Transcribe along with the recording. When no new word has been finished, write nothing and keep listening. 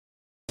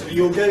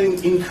you're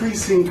getting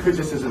increasing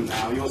criticism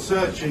now. You're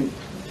searching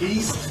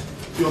east,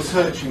 you're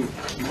searching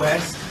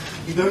west.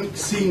 You don't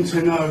seem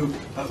to know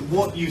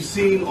what you've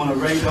seen on a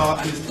radar,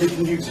 and it's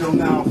taken you till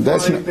now,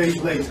 5 days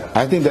later.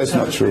 I think that's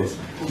not true.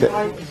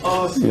 I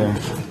ask you,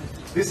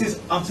 this is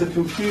utter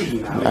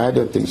confusion now. I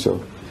don't think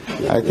so.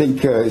 I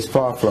think it's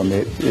far from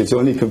it. It's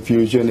only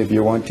confusion if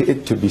you want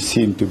it to be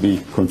seen to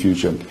be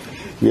confusion.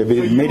 We have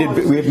made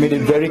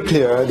it very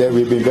clear that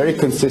we've been very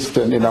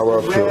consistent in our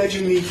approach. Where do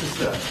you need to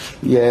search?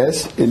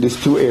 Yes, in these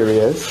 2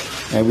 areas,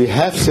 and we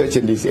have searched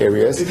in these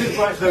areas. Is it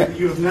right though that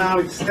you have now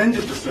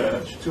extended the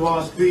search to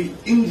ask the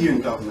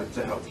Indian government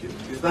to help you?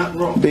 Is that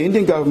wrong? The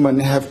Indian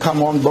government have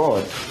come on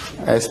board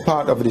as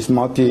part of this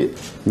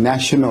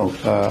multinational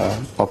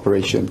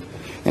operation,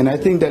 and I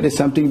think that is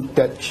something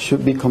that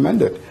should be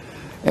commended.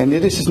 And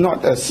this is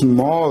not a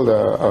small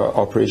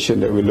operation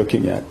that we're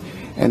looking at.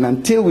 And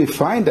until we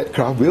find that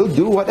craft, we'll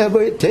do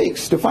whatever it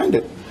takes to find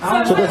it.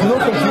 So there's no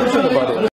confusion about it.